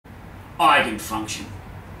eigenfunction.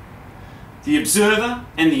 The observer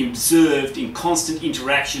and the observed in constant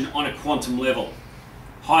interaction on a quantum level.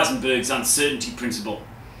 Heisenberg's uncertainty principle.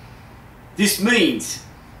 This means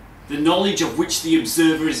the knowledge of which the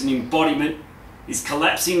observer is an embodiment is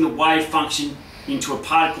collapsing the wave function into a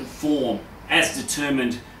particle form as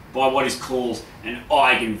determined by what is called an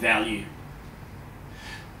eigenvalue.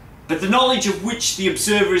 But the knowledge of which the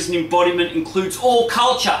observer is an embodiment includes all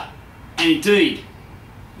culture, and indeed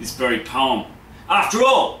this very poem. After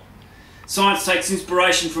all, science takes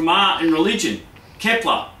inspiration from art and religion.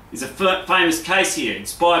 Kepler is a famous case here,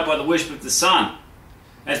 inspired by the worship of the sun,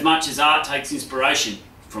 as much as art takes inspiration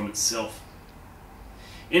from itself.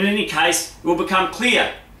 In any case, it will become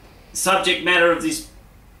clear the subject matter of this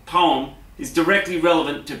poem is directly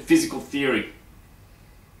relevant to physical theory.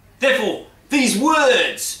 Therefore, these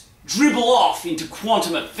words dribble off into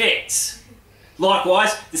quantum effects.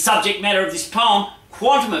 Likewise, the subject matter of this poem,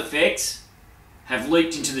 quantum effects, have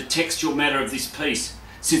leaked into the textual matter of this piece,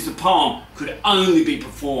 since the poem could only be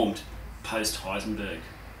performed post-Heisenberg.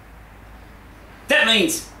 That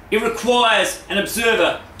means it requires an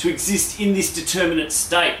observer to exist in this determinate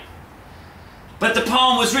state. But the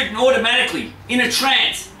poem was written automatically, in a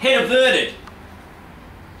trance, head averted,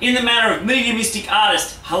 in the manner of mediumistic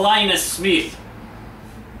artist Helena Smith.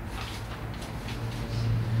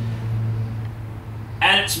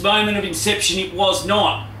 At its moment of inception it was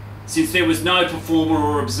not, since there was no performer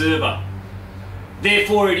or observer.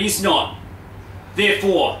 Therefore it is not.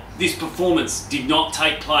 Therefore this performance did not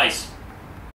take place.